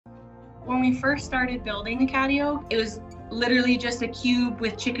When we first started building the catio, it was literally just a cube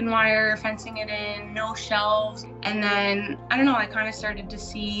with chicken wire, fencing it in, no shelves. And then, I don't know, I kind of started to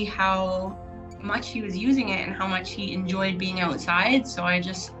see how much he was using it and how much he enjoyed being outside. So I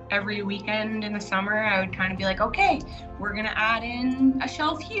just, every weekend in the summer, I would kind of be like, okay, we're gonna add in a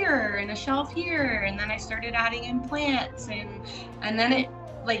shelf here and a shelf here. And then I started adding in plants, and then it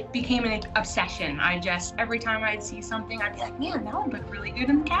like became an obsession. I just, every time I'd see something, I'd be like, man, that would look really good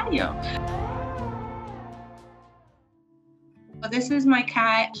in the catio. This is my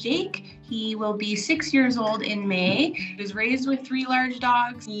cat, Jake. He will be 6 years old in May. He was raised with 3 large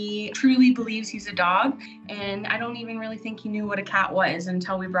dogs. He truly believes he's a dog, and I don't even really think he knew what a cat was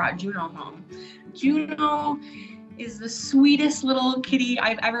until we brought Juno home. Juno is the sweetest little kitty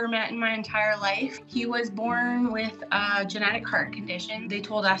I've ever met in my entire life. He was born with a genetic heart condition. They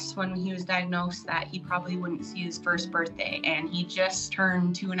told us when he was diagnosed that he probably wouldn't see his first birthday, and he just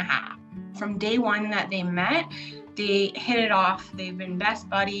turned 2.5. From day one that they met, they hit it off. They've been best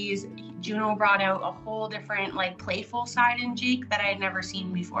buddies. Juno brought out a whole different, like, playful side in Jake that I had never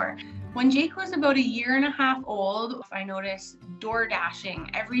seen before. When Jake was about 1.5 years old, I noticed door dashing.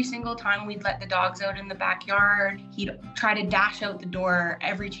 Every single time we'd let the dogs out in the backyard, he'd try to dash out the door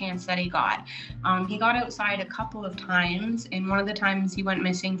every chance that he got. He got outside a couple of times, and one of the times he went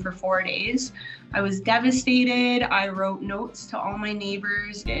missing for 4 days. I was devastated. I wrote notes to all my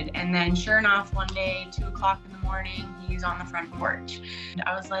neighbors, and then sure enough, one day, 2 o'clock in the morning, he's on the front porch. And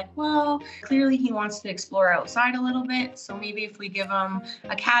I was like, well, clearly he wants to explore outside a little bit, so maybe if we give him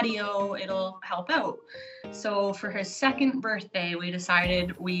a catio, it'll help out. So for his 2nd birthday, we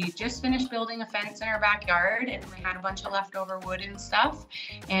decided, we just finished building a fence in our backyard, and we had a bunch of leftover wood and stuff,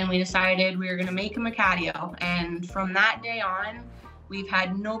 and we decided we were gonna make him a catio. And from that day on, we've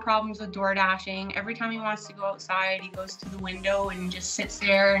had no problems with door dashing. Every time he wants to go outside, he goes to the window and just sits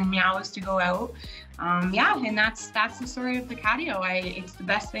there and meows to go out. Yeah, and that's the story of the catio. It's the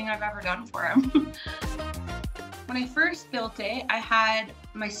best thing I've ever done for him. When I first built it, I had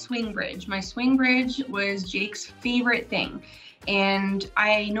my swing bridge. My swing bridge was Jake's favorite thing. And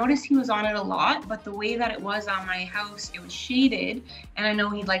I noticed he was on it a lot, but the way that it was on my house, it was shaded, and I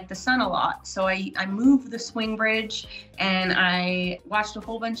know he liked the sun a lot. So I moved the swing bridge, and I watched a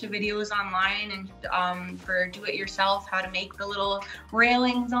whole bunch of videos online and for do-it-yourself, how to make the little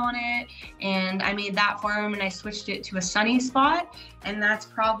railings on it. And I made that for him, and I switched it to a sunny spot. And that's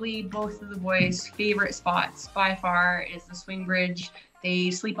probably both of the boys' favorite spots by far, is the swing bridge.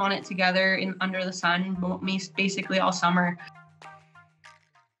 They sleep on it together under the sun basically all summer.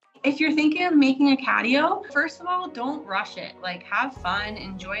 If you're thinking of making a catio, first of all, don't rush it. Like, have fun,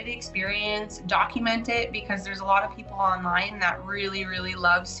 enjoy the experience, document it, because there's a lot of people online that really, really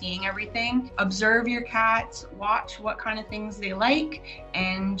love seeing everything. Observe your cats, watch what kind of things they like,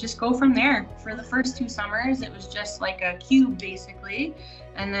 and just go from there. For the first 2 summers, it was just like a cube basically.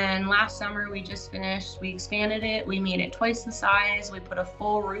 And then last summer we just finished, we expanded it, we made it twice the size, we put a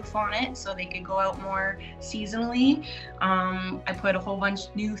full roof on it so they could go out more seasonally. I put a whole bunch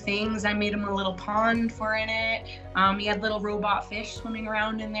of new things. I made them a little pond for in it. He had little robot fish swimming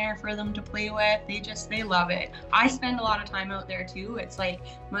around in there for them to play with. They love it. I spend a lot of time out there too. It's like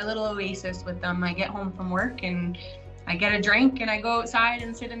my little oasis with them. I get home from work and I get a drink and I go outside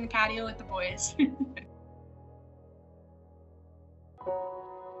and sit in the catio with the boys.